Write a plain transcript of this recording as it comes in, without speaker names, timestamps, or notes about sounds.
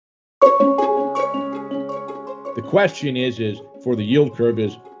The question is for the yield curve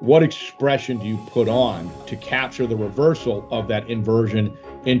is what expression do you put on to capture the reversal of that inversion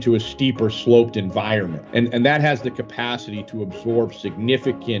into a steeper sloped environment? And that has the capacity to absorb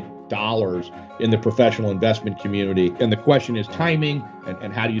significant dollars in the professional investment community. And the question is timing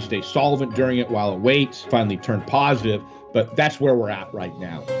and how do you stay solvent during it while it waits, finally turn positive. But that's where we're at right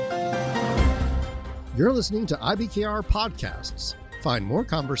now. You're listening to IBKR Podcasts. Find more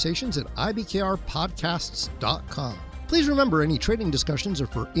conversations at ibkrpodcasts.com. Please remember any trading discussions are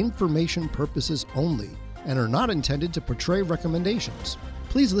for information purposes only and are not intended to portray recommendations.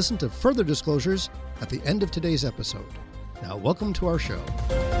 Please listen to further disclosures at the end of today's episode. Now, welcome to our show.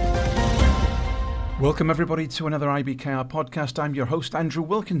 Welcome, everybody, to another IBKR podcast. I'm your host, Andrew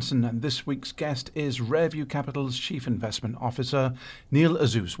Wilkinson, and this week's guest is Rareview Capital's Chief Investment Officer, Neil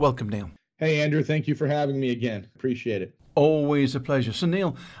Azouz. Welcome, Neil. Hey, Andrew. Thank you for having me again. Appreciate it. Always a pleasure. So,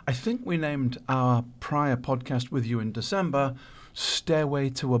 Neil, I think we named our prior podcast with you in December, Stairway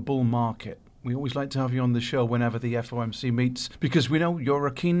to a Bull Market. We always like to have you on the show whenever the FOMC meets because we know you're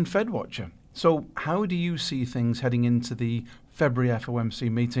a keen Fed watcher. So how do you see things heading into the February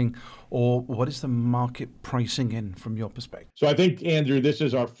FOMC meeting, or what is the market pricing in from your perspective? So I think, Andrew, this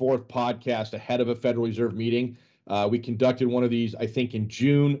is our fourth podcast ahead of a Federal Reserve meeting. We conducted one of these, I think, in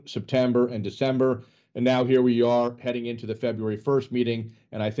June, September, and December. And now here we are heading into the February 1st meeting,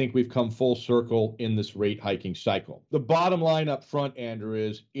 and I think we've come full circle in this rate hiking cycle. The bottom line up front, Andrew,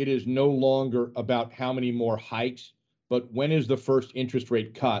 is it is no longer about how many more hikes, but when is the first interest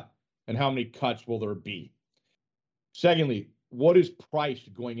rate cut and how many cuts will there be? Secondly, what is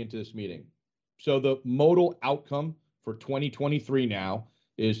priced going into this meeting? So the modal outcome for 2023 now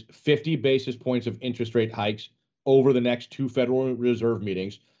is 50 basis points of interest rate hikes over the next two Federal Reserve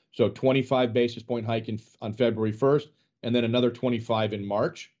meetings. So 25 basis point hike on February 1st, and then another 25 in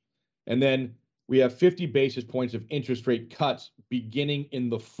March. And then we have 50 basis points of interest rate cuts beginning in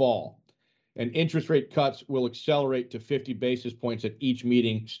the fall. And interest rate cuts will accelerate to 50 basis points at each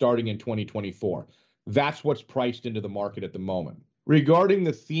meeting starting in 2024. That's what's priced into the market at the moment. Regarding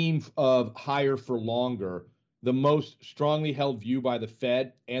the theme of higher for longer, the most strongly held view by the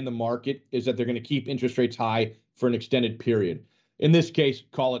Fed and the market is that they're going to keep interest rates high for an extended period. In this case,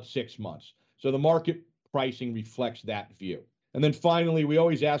 call it 6 months. So the market pricing reflects that view. And then finally, we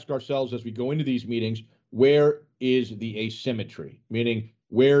always ask ourselves as we go into these meetings, where is the asymmetry? Meaning,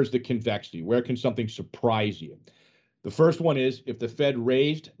 where's the convexity? Where can something surprise you? The first one is if the Fed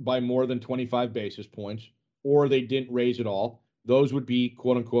raised by more than 25 basis points, or they didn't raise at all, those would be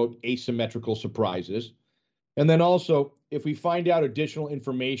quote unquote asymmetrical surprises. And then also, if we find out additional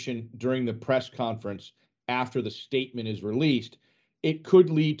information during the press conference after the statement is released, it could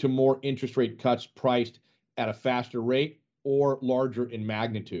lead to more interest rate cuts priced at a faster rate or larger in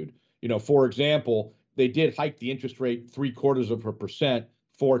magnitude. For example, they did hike the interest rate 0.75%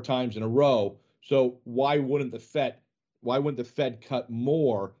 4 times in a row. So why wouldn't the Fed cut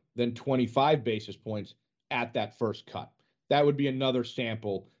more than 25 basis points at that first cut? That would be another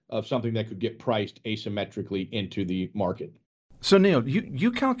sample of something that could get priced asymmetrically into the market. So, Neil,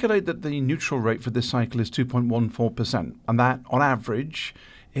 you calculate that the neutral rate for this cycle is 2.14%, and that, on average,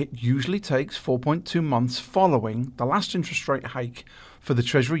 it usually takes 4.2 months following the last interest rate hike for the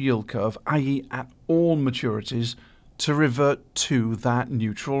Treasury yield curve, i.e. at all maturities, to revert to that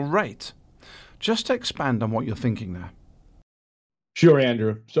neutral rate. Just to expand on what you're thinking there. Sure,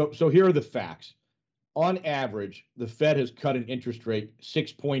 Andrew. So here are the facts. On average, the Fed has cut an interest rate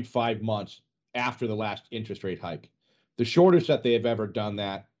 6.5 months after the last interest rate hike. The shortest that they have ever done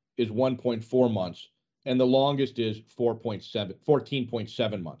that is 1.4 months, and the longest is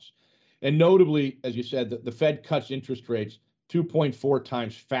 14.7 months. And notably, as you said, the Fed cuts interest rates 2.4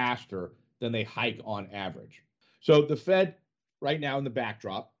 times faster than they hike on average. So the Fed, right now in the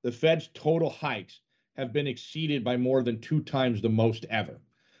backdrop, the Fed's total hikes have been exceeded by more than 2 times the most ever.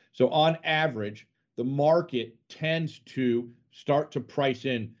 So on average, the market tends to start to price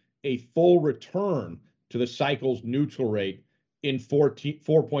in a full return to the cycle's neutral rate in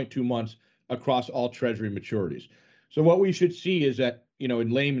 4.2 months across all Treasury maturities. So what we should see is that, in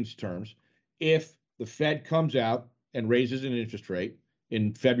layman's terms, if the Fed comes out and raises an interest rate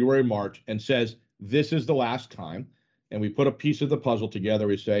in February, March, and says, this is the last time, and we put a piece of the puzzle together,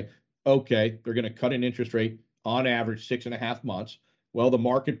 we say, okay, they're going to cut an interest rate on average 6.5 months. Well, the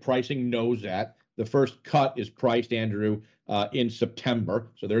market pricing knows that. The first cut is priced, Andrew, in September.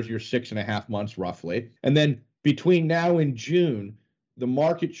 So there's your 6.5 months roughly. And then between now and June, the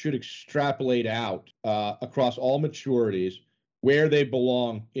market should extrapolate out across all maturities where they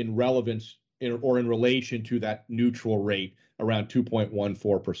belong in relevance or in relation to that neutral rate around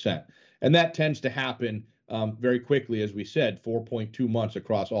 2.14%. And that tends to happen very quickly, as we said, 4.2 months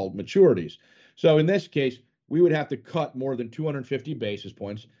across all maturities. So in this case, we would have to cut more than 250 basis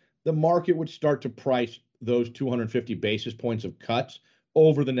points. The market would start to price those 250 basis points of cuts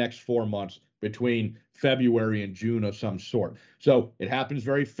over the next 4 months between February and June of some sort. So it happens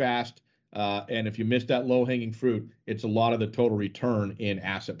very fast. And if you miss that low-hanging fruit, it's a lot of the total return in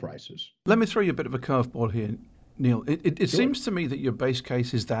asset prices. Let me throw you a bit of a curveball here, Neil. It Sure. seems to me that your base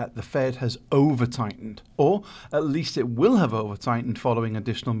case is that the Fed has over-tightened, or at least it will have over-tightened following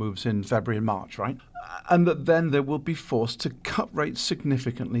additional moves in February and March, right? And that then they will be forced to cut rates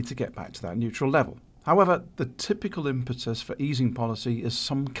significantly to get back to that neutral level. However, the typical impetus for easing policy is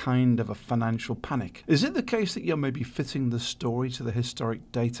some kind of a financial panic. Is it the case that you're maybe fitting the story to the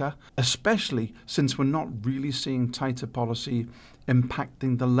historic data, especially since we're not really seeing tighter policy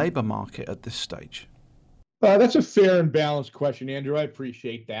impacting the labour market at this stage? That's a fair and balanced question, Andrew. I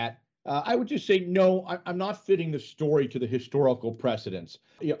appreciate that. I would just say, no, I'm not fitting the story to the historical precedents.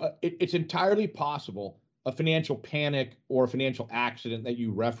 It's entirely possible a financial panic or a financial accident that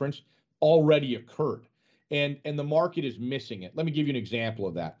you referenced already occurred, and the market is missing it. Let me give you an example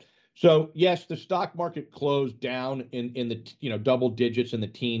of that. So yes, the stock market closed down in the double digits in the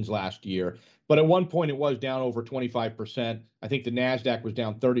teens last year, but at one point it was down over 25%. I think the Nasdaq was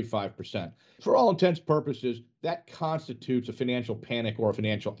down 35%. For all intents and purposes, that constitutes a financial panic or a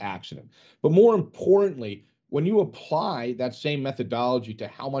financial accident. But more importantly, when you apply that same methodology to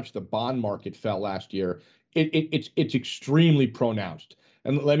how much the bond market fell last year, it's extremely pronounced.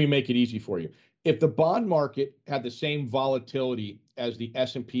 And let me make it easy for you. If the bond market had the same volatility as the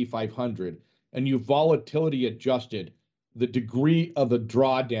S&P 500 and you volatility adjusted the degree of the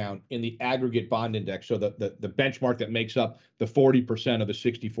drawdown in the aggregate bond index, so the benchmark that makes up the 40% of the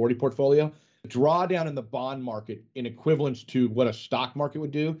 60-40 portfolio, drawdown in the bond market in equivalence to what a stock market would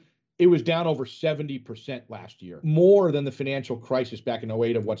do, it was down over 70% last year, more than the financial crisis back in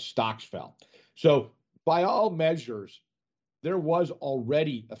 '08 of what stocks fell. So by all measures, there was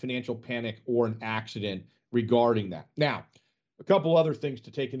already a financial panic or an accident regarding that. Now, a couple other things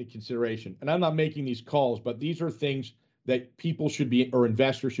to take into consideration, and I'm not making these calls, but these are things that people should be, or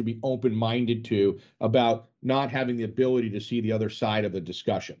investors should be open-minded to, about not having the ability to see the other side of the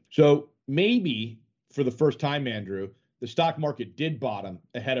discussion. So maybe for the first time, Andrew, the stock market did bottom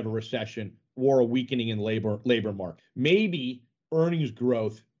ahead of a recession or a weakening in labor market. Maybe earnings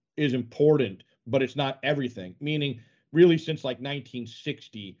growth is important, but it's not everything, meaning really since like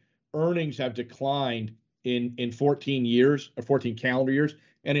 1960, earnings have declined in 14 years or 14 calendar years.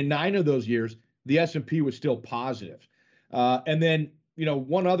 And in 9 of those years, the S&P was still positive. And then,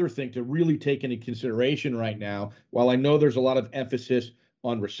 one other thing to really take into consideration right now, while I know there's a lot of emphasis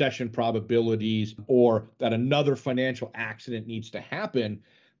on recession probabilities or that another financial accident needs to happen,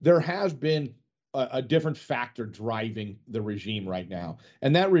 there has been a different factor driving the regime right now.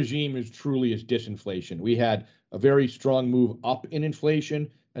 And that regime is disinflation. We had a very strong move up in inflation,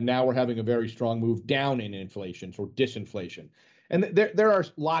 and now we're having a very strong move down in inflation, so disinflation. And there are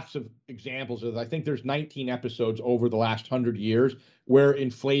lots of examples of, I think there's 19 episodes over the last 100 years where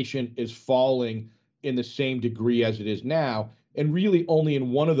inflation is falling in the same degree as it is now. And really only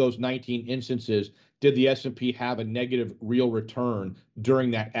in one of those 19 instances did the S&P have a negative real return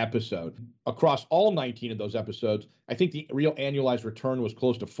during that episode. Across all 19 of those episodes, I think the real annualized return was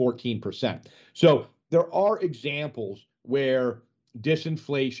close to 14%. So there are examples where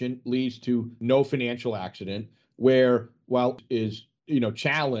disinflation leads to no financial accident, where while it is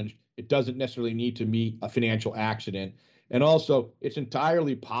challenged, it doesn't necessarily need to meet a financial accident. And also, it's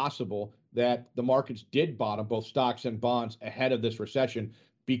entirely possible that the markets did bottom, both stocks and bonds, ahead of this recession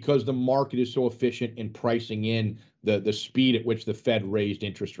because the market is so efficient in pricing in the speed at which the Fed raised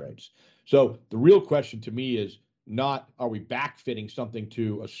interest rates. So the real question to me is not, are we backfitting something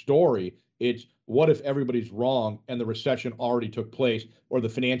to a story? It's, what if everybody's wrong and the recession already took place, or the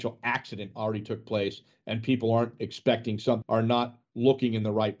financial accident already took place, and people aren't expecting are not looking in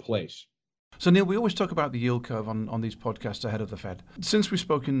the right place? So, Neil, we always talk about the yield curve on these podcasts ahead of the Fed. Since we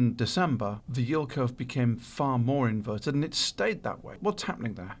spoke in December, the yield curve became far more inverted, and it stayed that way. What's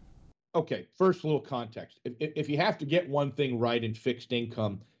happening there? Okay, first, a little context. If you have to get one thing right in fixed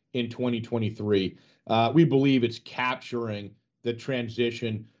income in 2023, we believe it's capturing the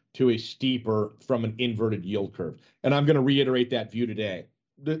transition to a steeper from an inverted yield curve. And I'm going to reiterate that view today.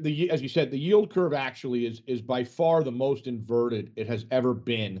 As you said, the yield curve actually is by far the most inverted it has ever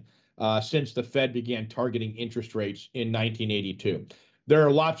been since the Fed began targeting interest rates in 1982. There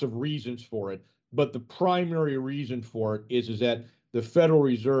are lots of reasons for it, but the primary reason for it is that the Federal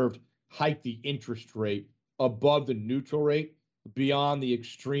Reserve hiked the interest rate above the neutral rate beyond the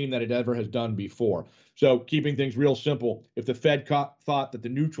extreme that it ever has done before. So keeping things real simple, if the Fed thought that the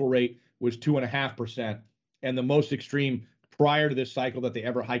neutral rate was 2.5%, and the most extreme prior to this cycle that they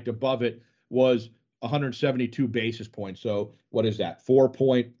ever hiked above it was 172 basis points. So what is that?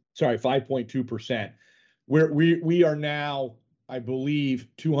 5.2%. We are now, I believe,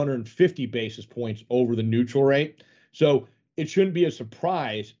 250 basis points over the neutral rate. So it shouldn't be a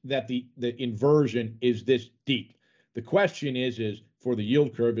surprise that the inversion is this deep. The question is for the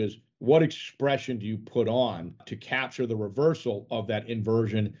yield curve is what expression do you put on to capture the reversal of that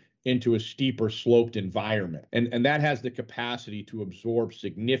inversion into a steeper sloped environment? And that has the capacity to absorb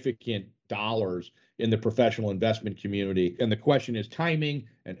significant dollars in the professional investment community. And the question is timing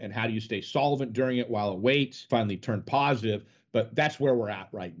and how do you stay solvent during it while it waits, finally turn positive. But that's where we're at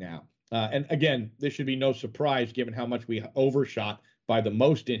right now. And again, this should be no surprise given how much we overshot by the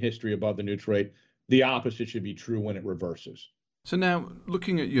most in history above the neutral rate. The opposite should be true when it reverses. So now,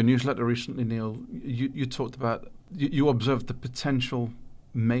 looking at your newsletter recently, Neil, you talked about, you observed the potential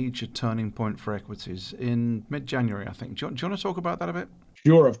major turning point for equities in mid-January, I think. Do you want to talk about that a bit?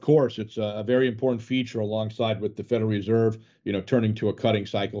 Sure, of course. It's a very important feature alongside with the Federal Reserve, turning to a cutting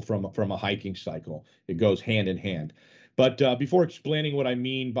cycle from a hiking cycle. It goes hand in hand. But before explaining what I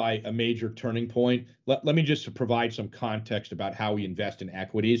mean by a major turning point, let me just provide some context about how we invest in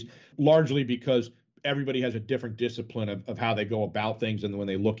equities, largely because everybody has a different discipline of how they go about things. And when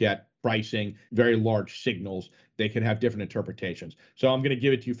they look at pricing, very large signals, they can have different interpretations. So I'm going to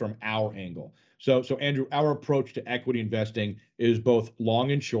give it to you from our angle. So Andrew, our approach to equity investing is both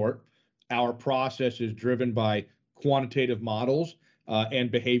long and short. Our process is driven by quantitative models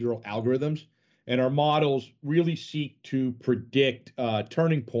and behavioral algorithms. And our models really seek to predict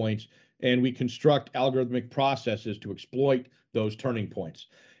turning points, and we construct algorithmic processes to exploit those turning points.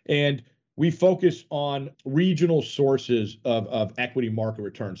 And we focus on regional sources of equity market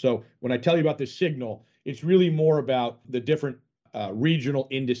return. So when I tell you about this signal, it's really more about the different regional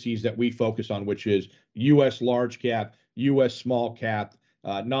indices that we focus on, which is U.S. large cap, U.S. small cap,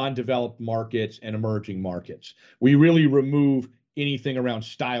 non-developed markets, and emerging markets. We really remove anything around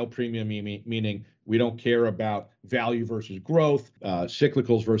style premium, meaning we don't care about value versus growth,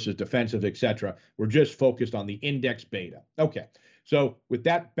 cyclicals versus defensive, et cetera. We're just focused on the index beta. Okay. So with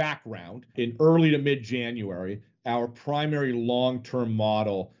that background, in early to mid-January, our primary long-term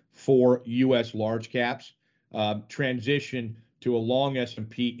model for U.S. large caps transitioned to a long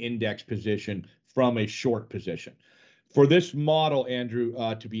S&P index position from a short position. For this model, Andrew,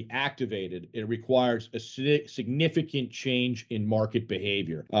 to be activated, it requires a significant change in market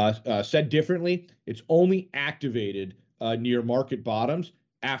behavior. Said differently, it's only activated near market bottoms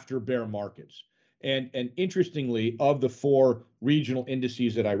after bear markets. And interestingly, of the four regional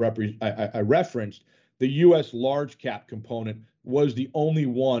indices that I referenced, the U.S. large cap component was the only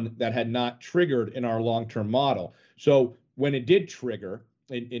one that had not triggered in our long-term model. So when it did trigger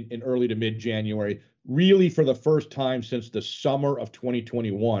in early to mid-January, really for the first time since the summer of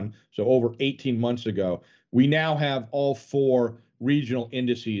 2021, so over 18 months ago, we now have all four regional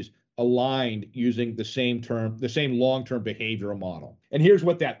indices aligned using the same long-term behavioral model. And here's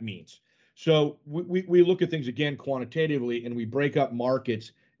what that means. So we look at things again quantitatively, and we break up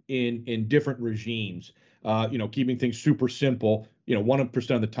markets in different regimes. Keeping things super simple.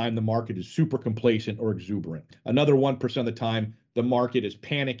 1% of the time the market is super complacent or exuberant. Another 1% of the time the market is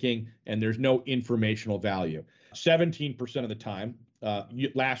panicking and there's no informational value. 17% of the time,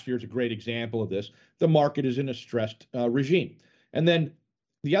 last year is a great example of this, the market is in a stressed regime. And then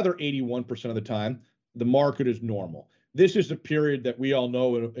the other 81% of the time, the market is normal. This is a period that we all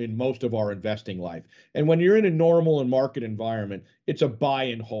know in most of our investing life. And when you're in a normal and market environment, it's a buy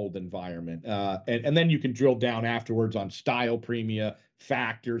and hold environment. And then you can drill down afterwards on style premia,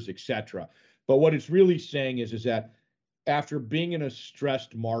 factors, et cetera. But what it's really saying is that after being in a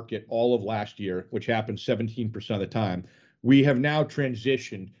stressed market all of last year, which happened 17% of the time, we have now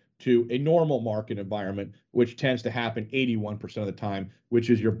transitioned to a normal market environment, which tends to happen 81% of the time, which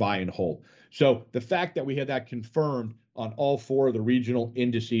is your buy and hold. So the fact that we had that confirmed on all four of the regional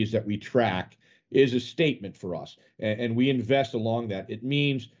indices that we track is a statement for us. And we invest along that. It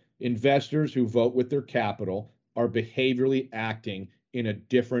means investors who vote with their capital are behaviorally acting in a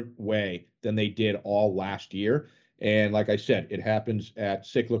different way than they did all last year. And like I said, it happens at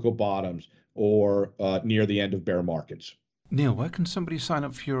cyclical bottoms or near the end of bear markets. Neil, where can somebody sign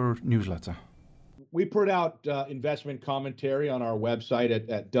up for your newsletter? We put out investment commentary on our website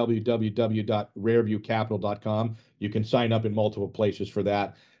at www.rareviewcapital.com. You can sign up in multiple places for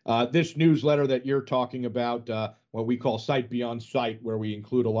that. This newsletter that you're talking about, what we call Sight Beyond Sight, where we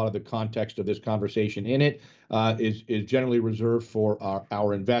include a lot of the context of this conversation in it, is generally reserved for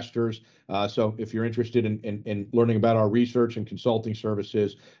our investors. So if you're interested in learning about our research and consulting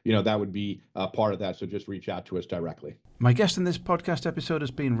services, that would be part of that. So just reach out to us directly. My guest in this podcast episode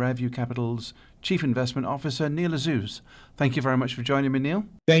has been Rareview Capital's Chief Investment Officer, Neil Azuz. Thank you very much for joining me, Neil.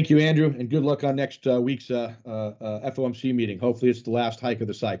 Thank you, Andrew, and good luck on next week's FOMC meeting. Hopefully it's the last hike of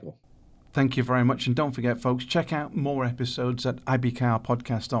the cycle. Thank you very much. And don't forget, folks, check out more episodes at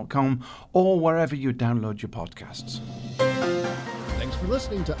ibkrpodcast.com or wherever you download your podcasts. Thanks for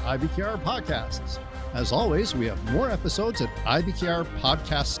listening to IBKR Podcasts. As always, we have more episodes at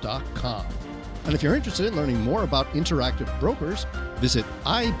ibkrpodcasts.com. And if you're interested in learning more about interactive brokers, visit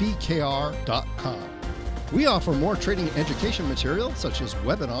ibkr.com. We offer more trading education material, such as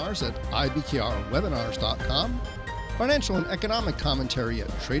webinars at ibkrwebinars.com, financial and economic commentary at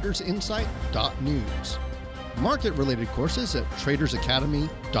tradersinsight.news, market-related courses at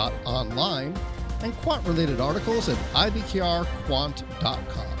tradersacademy.online, and quant-related articles at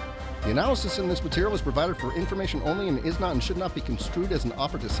ibkrquant.com. The analysis in this material is provided for information only and is not and should not be construed as an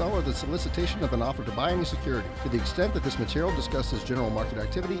offer to sell or the solicitation of an offer to buy any security. To the extent that this material discusses general market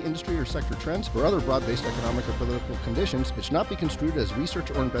activity, industry or sector trends, or other broad-based economic or political conditions, it should not be construed as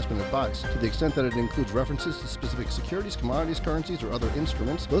research or investment advice. To the extent that it includes references to specific securities, commodities, currencies, or other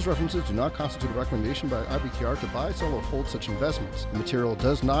instruments, those references do not constitute a recommendation by IBKR to buy, sell, or hold such investments. The material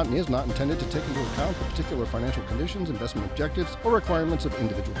does not and is not intended to take into account the particular financial conditions, investment objectives, or requirements of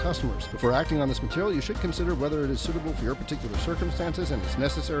individual customers. Before acting on this material, you should consider whether it is suitable for your particular circumstances and, if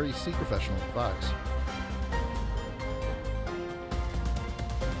necessary, seek professional advice.